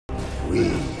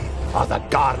We are the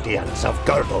guardians of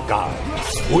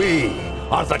Girdlegard. We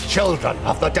are the children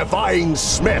of the divine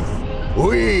smith.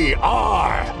 We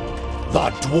are the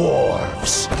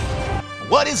Dwarves.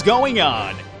 What is going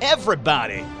on,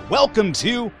 everybody? Welcome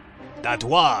to the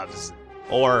Dwarves.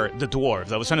 Or the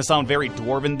Dwarves. I was trying to sound very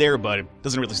dwarven there, but it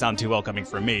doesn't really sound too well coming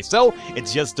from me. So,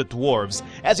 it's just the Dwarves.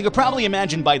 As you could probably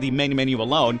imagine by the menu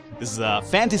alone, this is a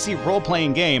fantasy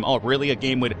role-playing game. Oh, really? A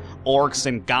game with orcs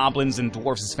and goblins and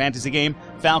dwarves is a fantasy game?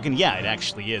 Falcon, yeah, it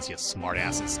actually is, you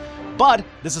smartasses. But,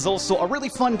 this is also a really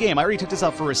fun game. I already took this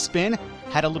out for a spin,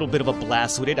 had a little bit of a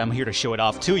blast with it. I'm here to show it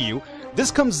off to you.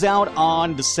 This comes out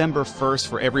on December 1st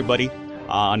for everybody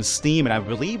on Steam, and I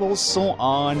believe also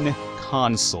on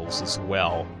consoles as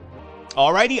well.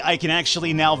 Alrighty, I can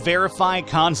actually now verify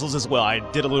consoles as well. I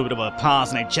did a little bit of a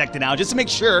pause and I checked it out just to make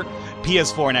sure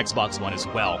PS4 and Xbox One as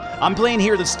well. I'm playing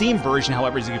here the Steam version,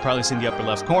 however, as you can probably see in the upper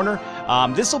left corner.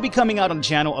 This will be coming out on the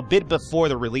channel a bit before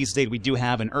the release date. We do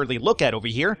have an early look at over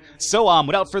here. So,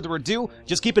 without further ado,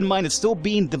 just keep in mind it's still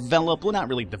being developed. Well, not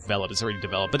really developed, it's already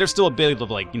developed, but there's still a bit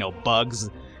of, like, you know, bugs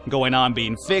going on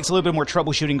being fixed, a little bit more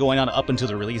troubleshooting going on up until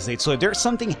the release date. So if there's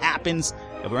something happens,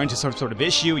 if we're into some sort of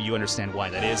issue, you understand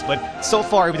why that is. But so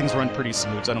far, everything's run pretty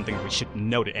smooth, so I don't think we should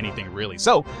note anything really.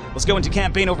 So, let's go into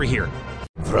campaign over here.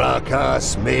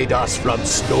 Fracas made us from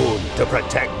stone to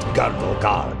protect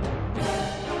Girdlegard.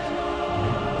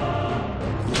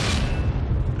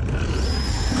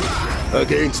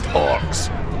 Against orcs,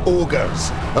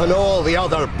 ogres, and all the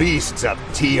other beasts of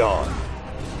Tion.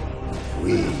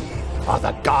 We are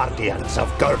the guardians of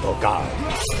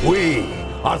Girdlegard. We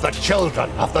are the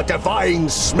children of the divine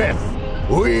smith.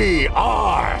 We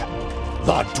are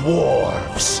the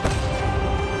Dwarves.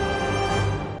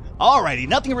 Alrighty,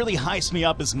 nothing really hypes me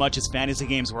up as much as fantasy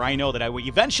games where I know that I will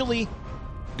eventually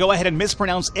go ahead and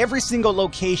mispronounce every single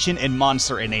location and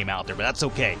monster and name out there, but that's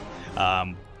okay.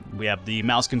 We have the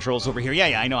mouse controls over here.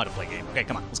 Yeah, I know how to play a game. Okay,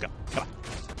 come on, let's go. Come on.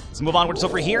 Let's move onwards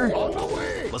over here.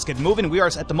 Let's get moving. We are,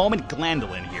 at the moment,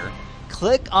 Glandolin here.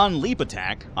 Click on Leap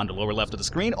Attack on the lower left of the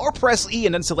screen, or press E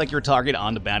and then select your target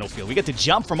on the battlefield. We get to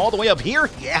jump from all the way up here?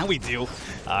 Yeah, we do.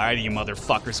 Alrighty, you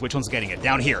motherfuckers. Which one's getting it?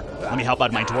 Down here. Let me help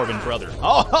out my dwarven brother.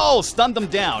 Oh, stunned them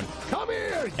down. Come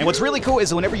here, and what's really cool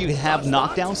is whenever you have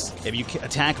knockdowns, if you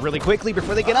attack really quickly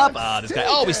before they get up, this guy,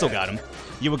 oh, we still got him.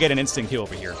 You will get an instant kill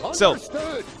over here. So,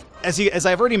 as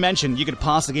I've already mentioned, you can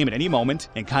pause the game at any moment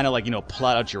and kind of like, you know,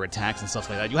 plot out your attacks and stuff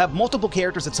like that. You have multiple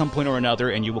characters at some point or another,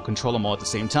 and you will control them all at the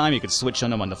same time. You can switch on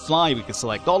them on the fly, you can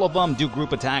select all of them, do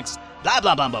group attacks, blah,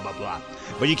 blah, blah, blah, blah, blah.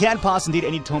 But you can pause indeed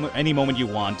any moment you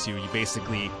want to. You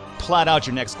basically plot out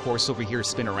your next course over here,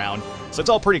 spin around. So it's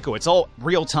all pretty cool. It's all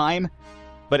real time,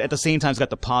 but at the same time, it's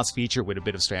got the pause feature with a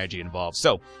bit of strategy involved.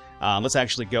 So, let's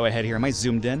actually go ahead here. Am I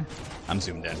zoomed in? I'm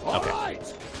zoomed in. Okay.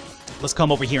 Let's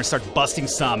come over here and start busting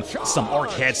some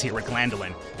orc heads here with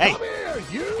Glandolin. Hey,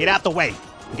 get out the way.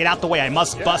 Get out the way. I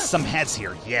must bust some heads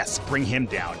here. Yes, bring him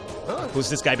down. Who's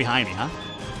this guy behind me, huh?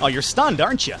 Oh, you're stunned,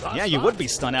 aren't you? Yeah, you would be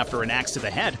stunned after an axe to the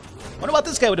head. What about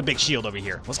this guy with a big shield over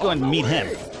here? Let's go and meet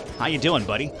him. How you doing,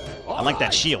 buddy? I like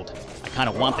that shield. I kind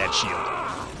of want that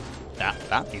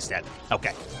shield. He's dead.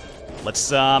 Okay.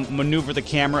 Let's maneuver the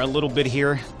camera a little bit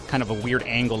here. Kind of a weird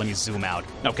angle. Let me zoom out.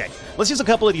 Okay. Let's use a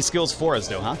couple of these skills for us,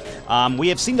 though, huh? We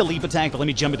have seen the leap attack, but let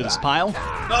me jump into this pile.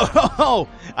 Oh,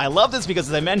 I love this because,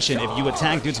 as I mentioned, if you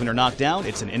attack dudes when they're knocked down,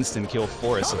 it's an instant kill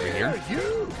for us over here.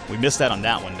 We missed that on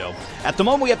that one, though. At the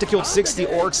moment, we have to kill 60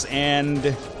 orcs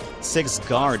and 6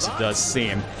 guards, it does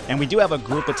seem. And we do have a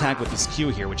group attack with this Q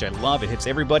here, which I love. It hits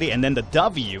everybody. And then the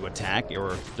W attack,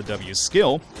 or the W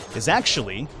skill, is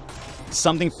actually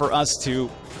something for us to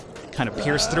kind of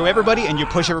pierce through everybody, and you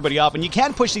push everybody off, and you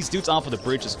can push these dudes off of the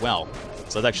bridge as well.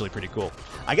 So that's actually pretty cool.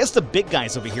 I guess the big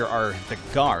guys over here are the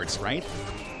guards, right?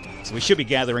 So we should be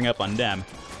gathering up on them.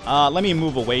 Let me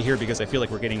move away here because I feel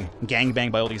like we're getting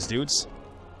gangbanged by all these dudes.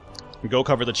 Go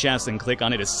cover the chest and click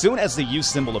on it. As soon as the use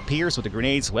symbol appears with the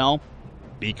grenades, well,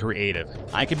 be creative.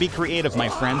 I can be creative, my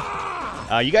friend.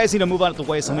 You guys need to move out of the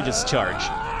way, so let me just charge.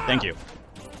 Thank you.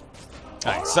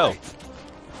 Alright, so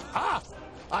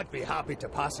I'd be happy to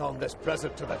pass on this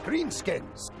present to the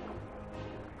greenskins.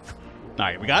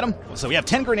 Alright, we got them. So we have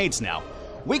 10 grenades now.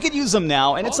 We could use them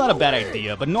now, and it's not a bad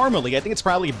idea, but normally I think it's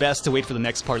probably best to wait for the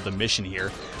next part of the mission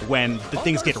here, when the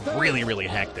things get really, really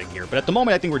hectic here. But at the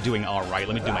moment, I think we're doing alright.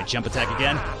 Let me do my jump attack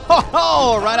again.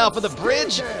 Ho-ho! Right off of the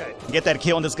bridge! Get that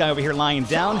kill on this guy over here lying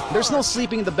down. There's no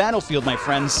sleeping in the battlefield, my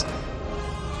friends.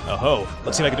 Oh-ho.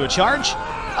 Let's see if I can do a charge.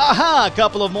 Aha! A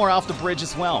couple of more off the bridge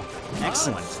as well.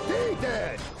 Excellent.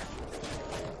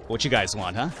 What you guys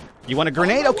want, huh? You want a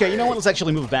grenade? Okay, you know what? Let's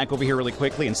actually move back over here really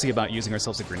quickly and see about using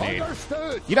ourselves a grenade.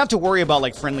 You don't have to worry about,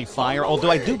 like, friendly fire, although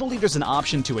I do believe there's an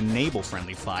option to enable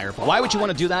friendly fire. But why would you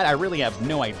want to do that? I really have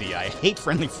no idea. I hate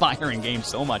friendly fire in games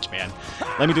so much, man.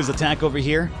 Let me do this attack over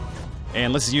here.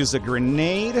 And let's use a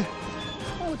grenade.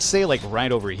 I would say, like,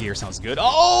 right over here sounds good.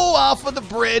 Oh, off of the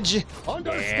bridge.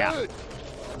 Yeah.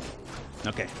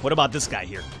 Okay, what about this guy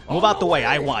here? Move out the way.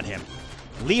 I want him.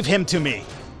 Leave him to me.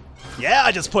 Yeah,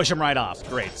 I just push him right off.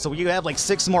 Great. So you have like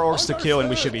 6 more orcs to kill, and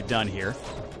we should be done here.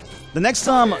 The next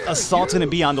assault's going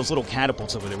to be on those little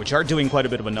catapults over there, which are doing quite a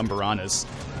bit of a number on us.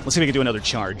 Let's see if we can do another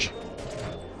charge.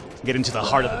 Get into the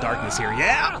heart of the darkness here.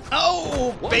 Yeah!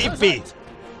 Oh, baby!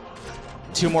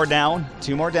 2 more down.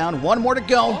 2 more down. 1 more to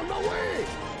go.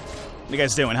 What you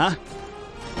guys doing, huh?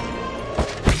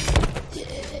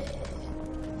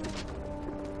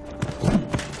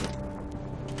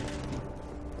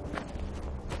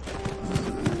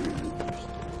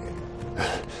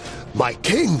 My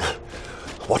king!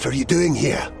 What are you doing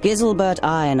here? Giselbert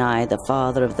Eye, the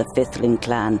father of the Fifthling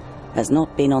clan, has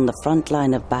not been on the front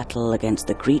line of battle against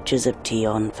the creatures of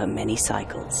Tion for many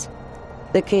cycles.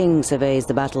 The king surveys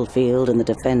the battlefield and the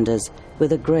defenders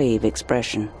with a grave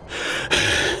expression.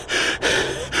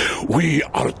 We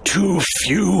are too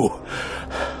few.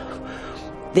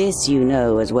 This you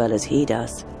know as well as he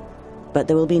does. But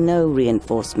there will be no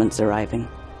reinforcements arriving.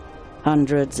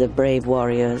 Hundreds of brave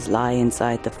warriors lie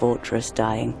inside the fortress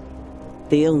dying.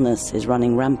 The illness is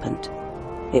running rampant.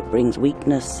 It brings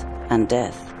weakness and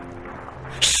death.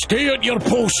 Stay at your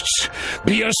posts.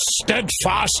 Be as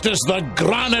steadfast as the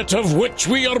granite of which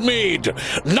we are made.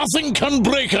 Nothing can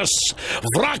break us.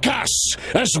 Vrakas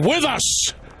is with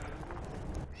us.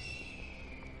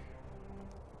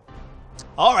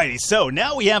 Alrighty, so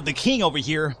now we have the king over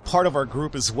here, part of our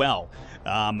group as well.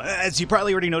 As you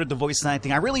probably already noted, the voice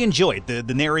acting I really enjoyed. The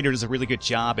narrator does a really good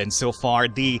job, and so far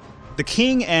the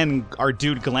king and our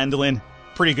dude Glendelin,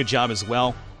 pretty good job as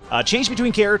well. Change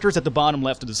between characters at the bottom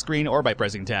left of the screen or by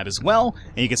pressing tab as well,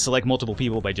 and you can select multiple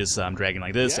people by just dragging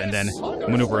like this and then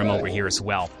maneuver them over here as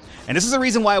well. And this is the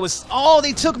reason why I was... Oh,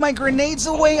 they took my grenades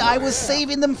away! I was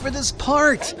saving them for this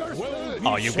part!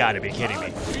 Oh, you gotta be kidding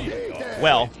me.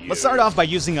 Well, let's start off by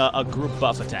using a group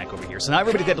buff attack over here. So now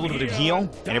everybody got a little bit of heal,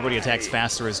 and everybody attacks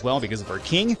faster as well because of our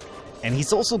king. And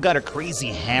he's also got a crazy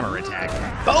hammer attack.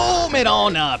 Boom it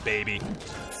on up, baby!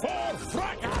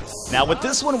 Now with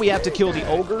this one, we have to kill the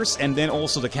ogres, and then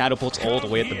also the catapults all the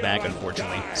way at the back,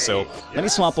 unfortunately. So let me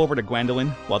swap over to Gwendolyn.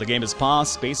 While the game is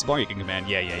paused, spacebar, you can command.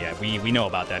 Yeah. We know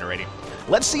about that already.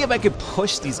 Let's see if I could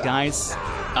push these guys.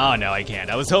 Oh, no, I can't.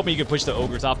 I was hoping you could push the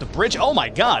ogres off the bridge. Oh, my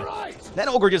God. That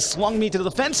ogre just swung me to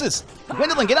the fences.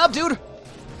 Gwendolyn, get up, dude.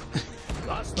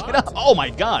 Get up. Oh, my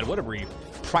God. What a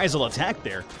reprisal attack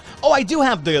there. Oh, I do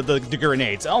have the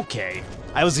grenades. Okay.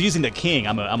 I was using the king.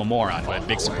 I'm a moron, but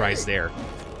big surprise there.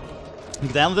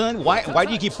 Gwendolyn, why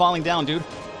do you keep falling down, dude?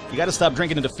 You gotta stop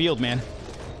drinking in the field, man.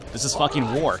 This is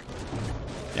fucking war.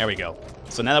 There we go.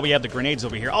 So now that we have the grenades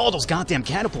over here... Oh, those goddamn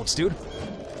catapults, dude.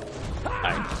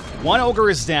 Alright. 1 ogre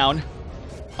is down.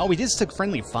 Oh, we just took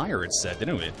friendly fire, it said,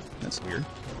 didn't we? That's weird.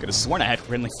 Could have sworn I had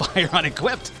friendly fire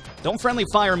unequipped. Don't friendly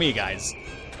fire me, guys.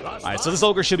 Alright, so this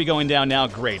ogre should be going down now.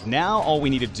 Great. Now all we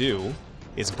need to do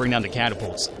is bring down the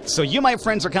catapults. So you, my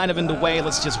friends, are kind of in the way.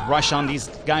 Let's just rush on these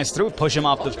guys through, push them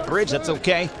off the bridge. That's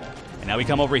okay. And now we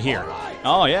come over here.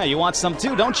 Oh, yeah, you want some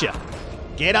too, don't you?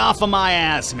 Get off of my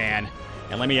ass, man.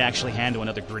 And let me actually handle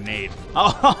another grenade.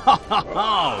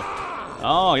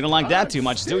 Oh, you don't like that too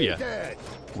much, do you?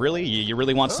 Really? You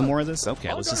really want some more of this?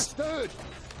 Okay, let's just...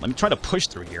 Let me try to push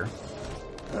through here.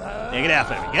 Yeah, get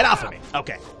off of me. Get off of me.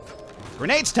 Okay.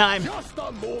 Grenades time.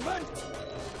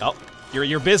 Oh,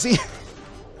 you're busy?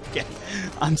 Okay.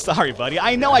 I'm sorry, buddy.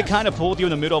 I know I kind of pulled you in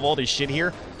the middle of all this shit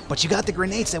here, but you got the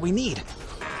grenades that we need.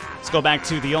 Let's go back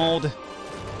to the old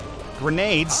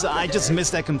grenades. I just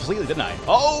missed that completely, didn't I?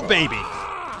 Oh, baby.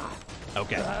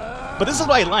 Okay. But this is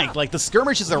what I like. Like, the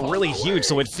skirmishes are really huge,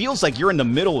 so it feels like you're in the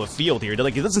middle of the field here.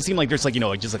 Like, it doesn't seem like there's, like, you know,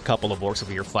 like just a couple of orcs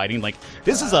over here fighting. Like,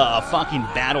 this is a fucking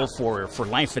battle for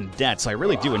life and death, so I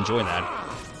really do enjoy that.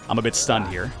 I'm a bit stunned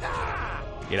here.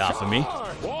 Get off of me.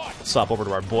 Swap over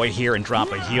to our boy here and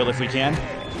drop a heal if we can.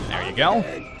 There you go.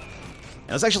 And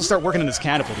let's actually start working on this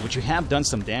catapult, which you have done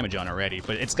some damage on already,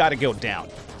 but it's got to go down.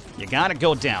 You got to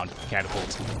go down,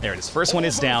 catapult. There it is. First one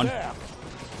is down.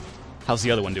 How's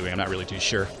the other one doing? I'm not really too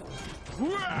sure.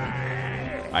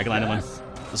 Alright, Glendelin.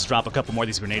 Let's drop a couple more of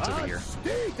these grenades over here.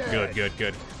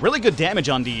 Good. Really good damage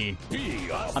on the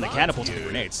catapults and the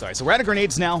grenades. Sorry, so we're out of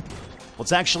grenades now.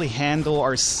 Let's actually handle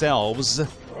ourselves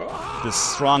this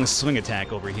strong swing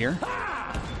attack over here.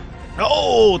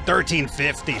 Oh,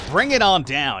 1350. Bring it on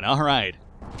down. All right.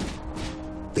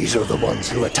 These are the ones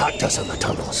who attacked us in the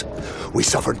tunnels. We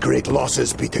suffered great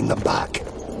losses beating them back.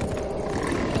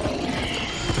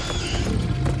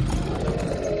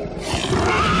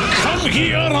 Come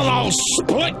here and I'll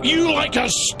split you like a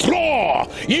straw,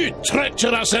 you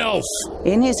treacherous elf!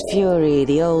 In his fury,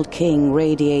 the old king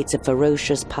radiates a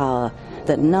ferocious power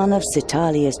that none of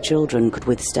Citalia's children could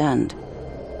withstand.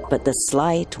 But the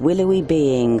slight, willowy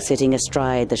being sitting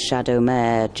astride the shadow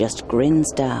mare just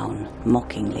grins down,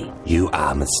 mockingly. You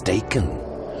are mistaken.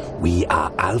 We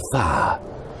are Alpha.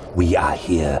 We are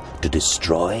here to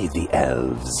destroy the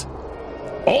elves.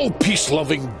 All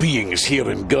peace-loving beings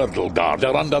here in Girdlegard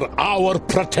are under our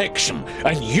protection,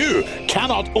 and you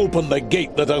cannot open the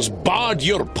gate that has barred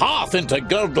your path into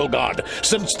Girdlegard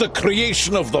since the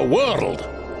creation of the world.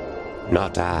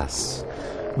 Not us,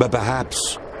 but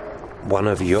perhaps one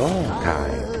of your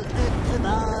kind.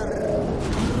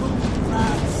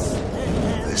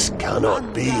 This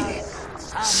cannot be.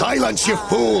 Silence, you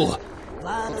fool!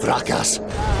 Vrakas,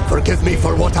 forgive me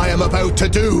for what I am about to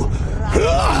do.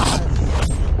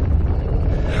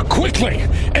 Quickly,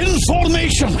 in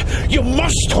formation! You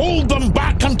must hold them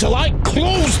back until I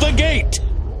close the gate!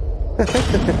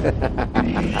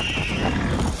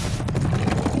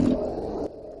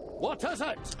 What is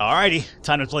it? Alrighty,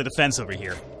 time to play the fence over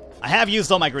here. I have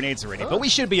used all my grenades already, but we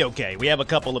should be okay. We have a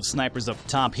couple of snipers up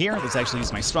top here. Let's actually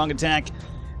use my strong attack.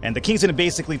 And the king's gonna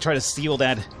basically try to seal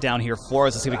that down here for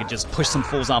us. Let's see if we can just push some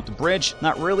fools off the bridge.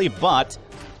 Not really, but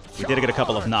we did get a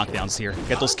couple of knockdowns here.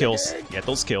 Get those kills. Get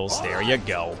those kills. There you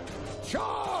go.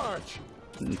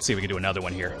 Let's see if we can do another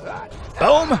one here.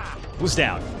 Boom! Who's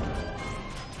down?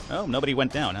 Oh, nobody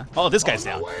went down, huh? Oh, this guy's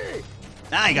down.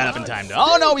 Ah, he got up in time, though.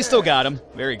 Oh, no, we still got him.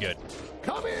 Very good.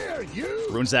 Come here, you!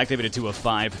 Runes activated 2 of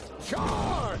 5.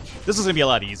 This is going to be a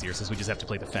lot easier since we just have to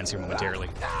play the fence here momentarily.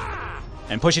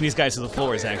 And pushing these guys to the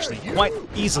floor is actually quite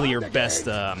easily your best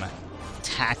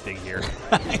tactic here.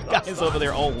 Guy's over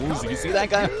there all woozy. You see that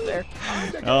guy over there?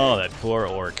 Oh, that poor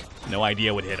orc. No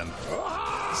idea what hit him.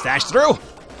 Stash through!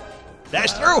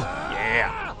 Dash through!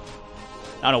 Yeah!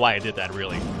 I don't know why I did that,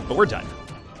 really. But we're done.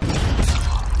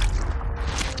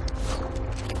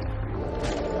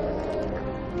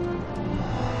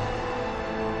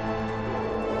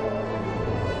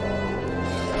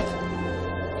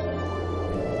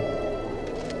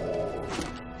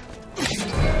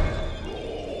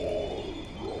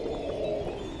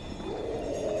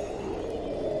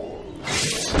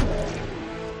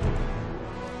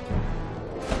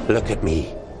 Look at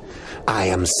me. I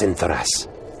am Syntheras,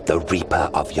 the Reaper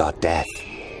of your death.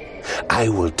 I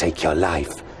will take your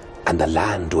life, and the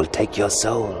land will take your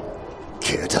soul.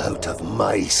 Get out of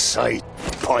my sight,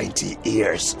 pointy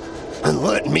ears, and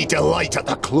let me delight at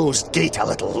the closed gate a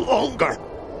little longer.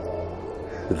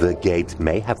 The gate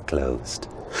may have closed,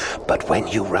 but when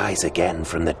you rise again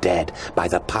from the dead by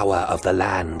the power of the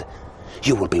land,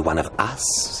 you will be one of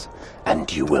us, and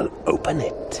you will open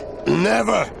it.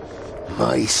 Never!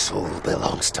 My soul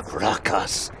belongs to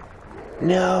Vrakas.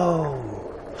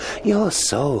 No, your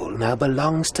soul now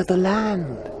belongs to the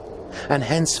land, and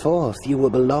henceforth you will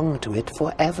belong to it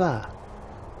forever.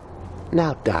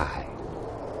 Now die,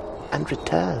 and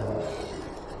return.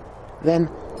 Then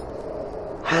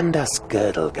hand us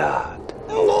Girdlegard.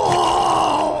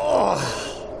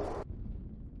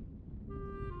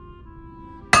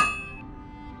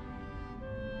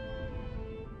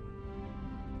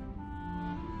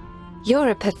 You're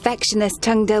a perfectionist,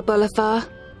 Tungdil Bolafar.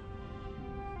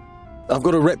 I've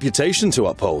got a reputation to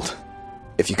uphold.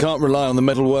 If you can't rely on the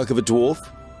metalwork of a dwarf,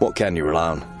 what can you rely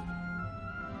on?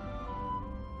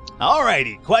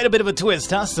 Alrighty, quite a bit of a twist,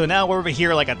 huh? So now we're over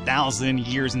here like 1,000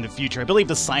 years in the future. I believe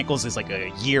the cycles is like a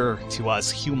year to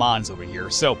us humans over here.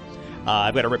 So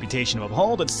I've got a reputation to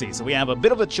uphold. Let's see. So we have a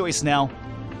bit of a choice now.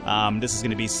 This is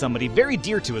going to be somebody very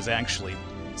dear to us, actually.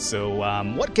 So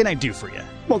what can I do for you?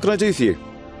 What can I do for you?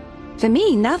 For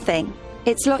me, nothing.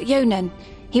 It's Lot Yonan.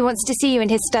 He wants to see you in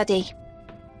his study.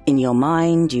 In your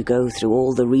mind, you go through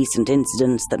all the recent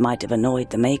incidents that might have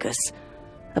annoyed the Magus.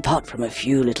 Apart from a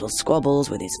few little squabbles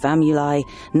with his famuli,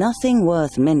 nothing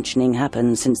worth mentioning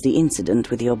happened since the incident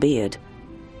with your beard.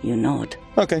 You nod.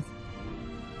 Okay.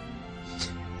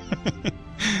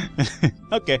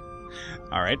 Okay.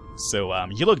 Alright, so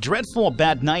you look dreadful, a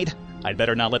bad night. I'd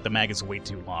better not let the Magus wait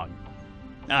too long.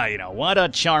 You know, what a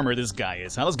charmer this guy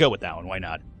is. Let's go with that one, why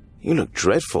not? You look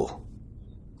dreadful.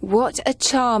 What a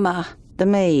charmer. The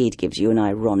maid gives you an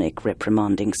ironic,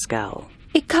 reprimanding scowl.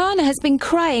 Ikana has been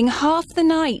crying half the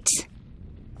night.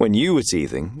 When you were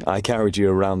teething, I carried you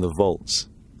around the vaults.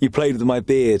 You played with my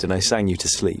beard and I sang you to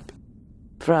sleep.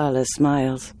 Frala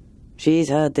smiles. She's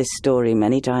heard this story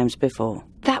many times before.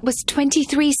 That was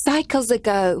 23 cycles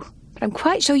ago. But I'm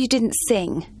quite sure you didn't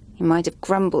sing. You might have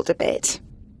grumbled a bit.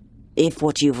 If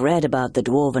what you've read about the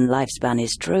dwarven lifespan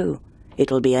is true,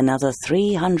 it'll be another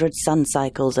 300 sun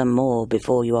cycles and more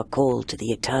before you are called to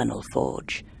the Eternal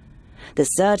Forge. The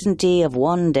certainty of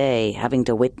one day having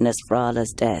to witness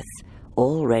Frala's death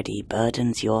already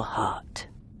burdens your heart.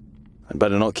 I'd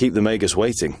better not keep the Magus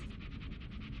waiting.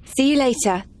 See you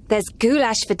later. There's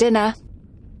goulash for dinner.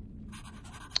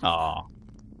 Aw.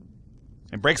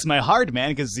 It breaks my heart, man,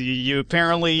 because you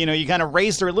apparently, you kind of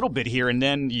raised her a little bit here, and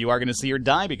then you are going to see her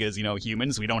die because,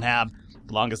 humans, we don't have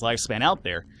the longest lifespan out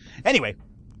there. Anyway,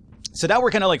 so now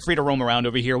we're kind of like free to roam around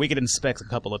over here. We could inspect a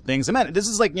couple of things. And man, this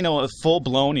is like, a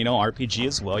full-blown, RPG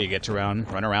as well. You get to run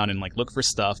around and like look for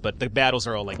stuff, but the battles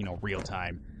are all like,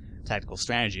 real-time tactical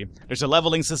strategy. There's a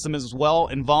leveling system as well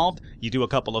involved. You do a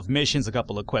couple of missions, a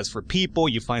couple of quests for people,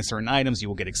 you find certain items, you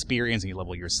will get experience, and you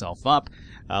level yourself up.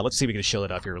 Let's see if we can show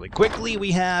it off here really quickly.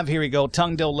 We have, here we go,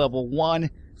 Tungdil level 1,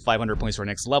 500 points for our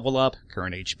next level up,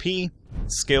 current HP,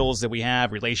 skills that we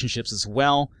have, relationships as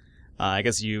well. I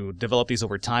guess you develop these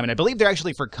over time, and I believe they're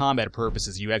actually for combat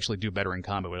purposes. You actually do better in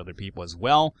combat with other people as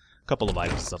well. A couple of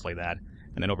items and stuff like that.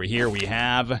 And then over here we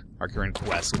have our current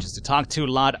quest, which is to talk to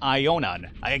Lord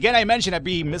Ionan. Again, I mentioned I'd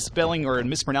be misspelling or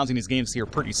mispronouncing these games here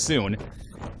pretty soon,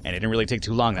 and it didn't really take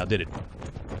too long now, did it?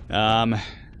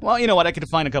 Well, you know what, I could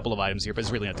find a couple of items here, but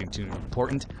it's really nothing too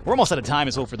important. We're almost out of time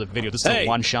as well for the video. This is a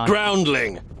one-shot.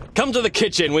 Groundling! Come to the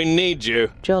kitchen, we need you!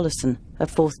 Jolison, a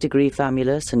 4th degree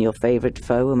famulus and your favorite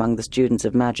foe among the students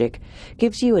of magic,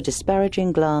 gives you a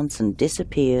disparaging glance and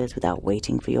disappears without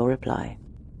waiting for your reply.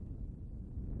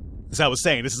 As I was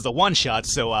saying, this is a one-shot,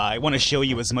 so I want to show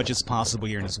you as much as possible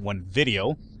here in this one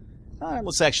video.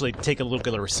 Let's actually take a look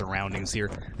at our surroundings here.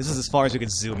 This is as far as we can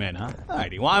zoom in, huh?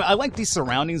 Alrighty, well, I like these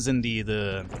surroundings and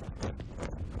the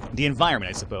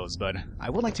environment, I suppose, but I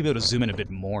would like to be able to zoom in a bit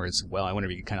more as well. I wonder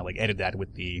if you could kind of like edit that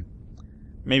with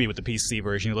maybe with the PC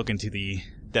version, you look into the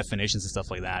definitions and stuff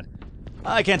like that.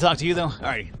 I can't talk to you, though.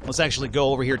 Alrighty, let's actually go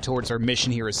over here towards our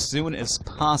mission here as soon as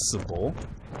possible.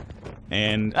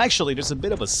 And actually, there's a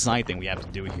bit of a side thing we have to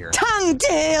do here.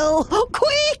 Tungdil!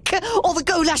 Quick! Or the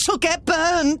goulash will get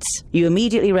burnt! You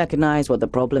immediately recognize what the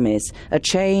problem is. A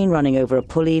chain running over a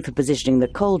pulley for positioning the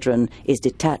cauldron is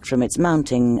detached from its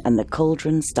mounting, and the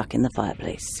cauldron stuck in the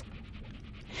fireplace.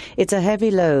 It's a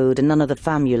heavy load, and none of the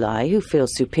famuli, who feel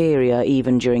superior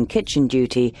even during kitchen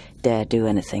duty, dare do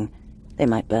anything. They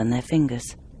might burn their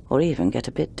fingers, or even get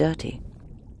a bit dirty.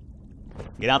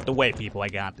 Get out the way, people. I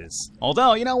got this.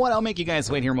 Although, you know what? I'll make you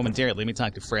guys wait here momentarily. Let me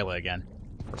talk to Frala again.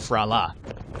 Or Frala.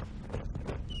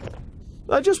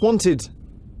 I just wanted...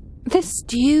 The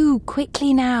stew,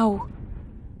 quickly now.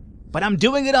 But I'm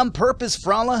doing it on purpose,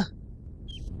 Frala.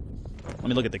 Let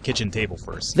me look at the kitchen table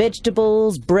first.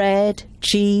 Vegetables, bread,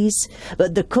 cheese,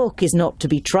 but the cook is not to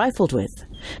be trifled with.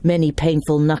 Many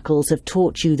painful knuckles have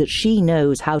taught you that she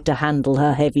knows how to handle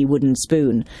her heavy wooden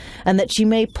spoon, and that she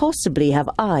may possibly have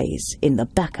eyes in the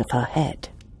back of her head.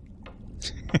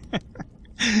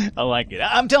 I like it.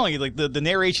 I'm telling you, like, the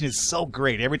narration is so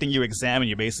great. Everything you examine,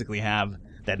 you basically have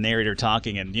that narrator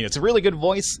talking, and, it's a really good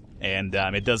voice, and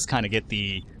it does kind of get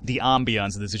the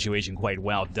ambiance of the situation quite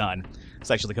well done. Let's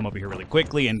actually come over here really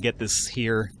quickly and get this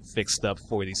here fixed up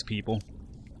for these people.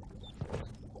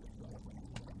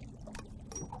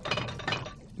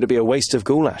 It'd be a waste of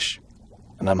goulash.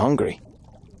 And I'm hungry.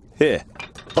 Here,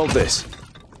 hold this.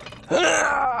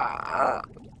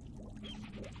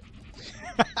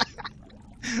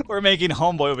 We're making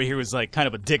Homeboy over here who's like kind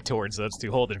of a dick towards us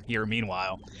to hold it here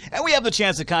meanwhile. And we have the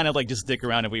chance to kind of like just stick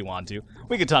around if we want to.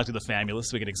 We could talk to the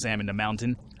famulus, we could examine the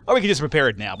mountain, or we could just repair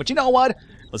it now. But you know what?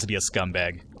 Let's be a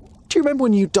scumbag. Do you remember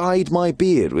when you dyed my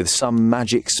beard with some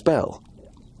magic spell?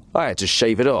 I had to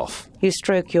shave it off. You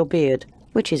stroke your beard,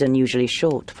 which is unusually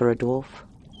short for a dwarf.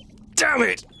 Damn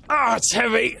it! Ah, it's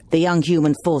heavy! The young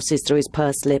human forces through his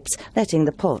pursed lips, letting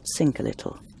the pot sink a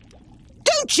little.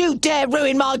 Don't you dare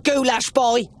ruin my goulash,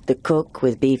 boy! The cook,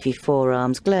 with beefy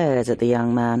forearms, glares at the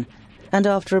young man, and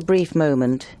after a brief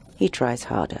moment, he tries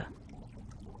harder.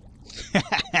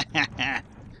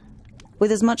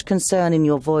 With as much concern in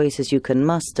your voice as you can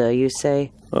muster, you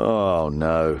say, Oh,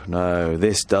 no,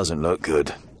 this doesn't look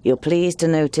good. You're pleased to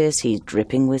notice he's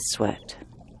dripping with sweat.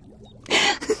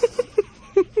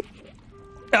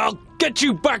 I'll get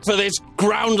you back for this,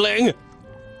 groundling!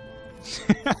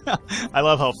 I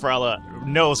love how Frala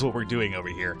knows what we're doing over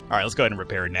here. Alright, let's go ahead and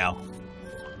repair it now.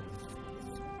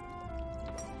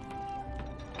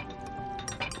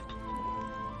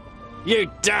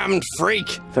 You damned freak!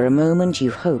 For a moment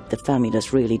you hope the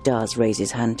famulus really does raise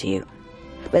his hand to you.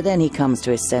 But then he comes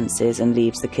to his senses and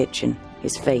leaves the kitchen,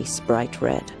 his face bright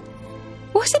red.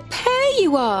 What a pair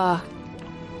you are!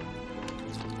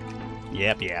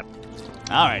 Yep.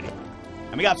 Alrighty.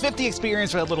 And we got 50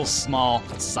 experience for that little small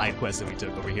side quest that we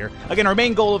took over here. Again, our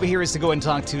main goal over here is to go and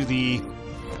talk to the,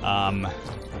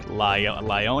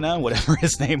 Lyona, whatever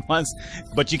his name was.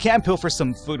 But you can pilfer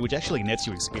some food, which actually nets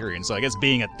you experience. So I guess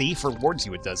being a thief rewards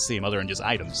you, it does seem, other than just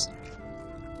items.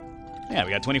 Yeah,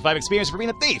 we got 25 experience for being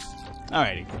a thief.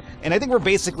 Alrighty. And I think we're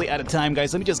basically out of time,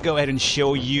 guys. Let me just go ahead and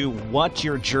show you what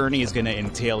your journey is going to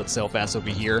entail itself as over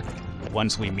here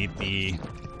once we meet the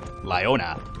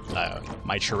Lyona.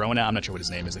 My Chirona, I'm not sure what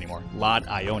his name is anymore. Lod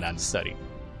Ionan study.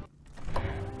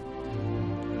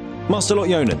 Master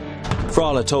Lot-Yonan,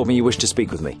 Frala told me you wished to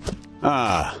speak with me.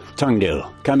 Ah, Tungdil,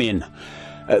 come in.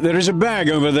 There is a bag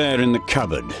over there in the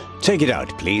cupboard. Take it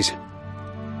out, please.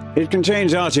 It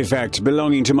contains artifacts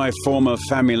belonging to my former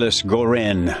famulus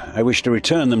Goren. I wish to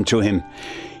return them to him.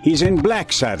 He's in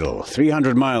Black Saddle,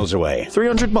 300 miles away.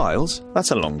 300 miles?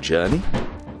 That's a long journey.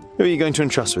 Who are you going to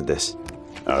entrust with this?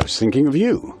 I was thinking of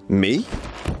you. Me?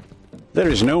 There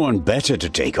is no one better to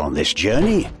take on this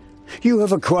journey. You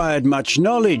have acquired much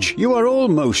knowledge. You are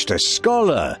almost a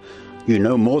scholar. You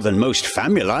know more than most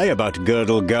famuli about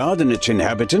Girdlegard and its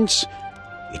inhabitants.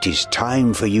 It is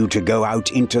time for you to go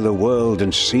out into the world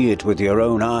and see it with your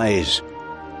own eyes.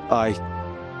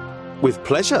 With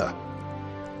pleasure.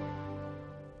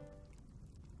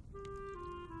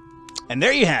 And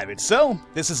there you have it. So,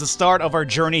 this is the start of our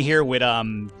journey here with,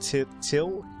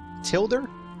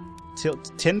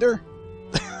 Tinder?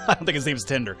 I don't think his name's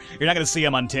Tinder. You're not going to see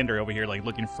him on Tinder over here, like,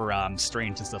 looking for,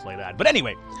 strange and stuff like that. But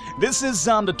anyway, this is,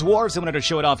 the Dwarves. I wanted to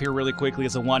show it off here really quickly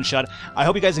as a one-shot. I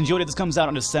hope you guys enjoyed it. This comes out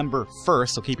on December 1st,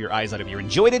 so keep your eyes out if you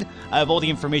enjoyed it. I have all the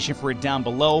information for it down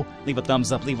below. Leave a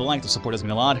thumbs up, leave a like. The support has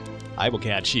been a lot. I will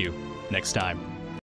catch you next time.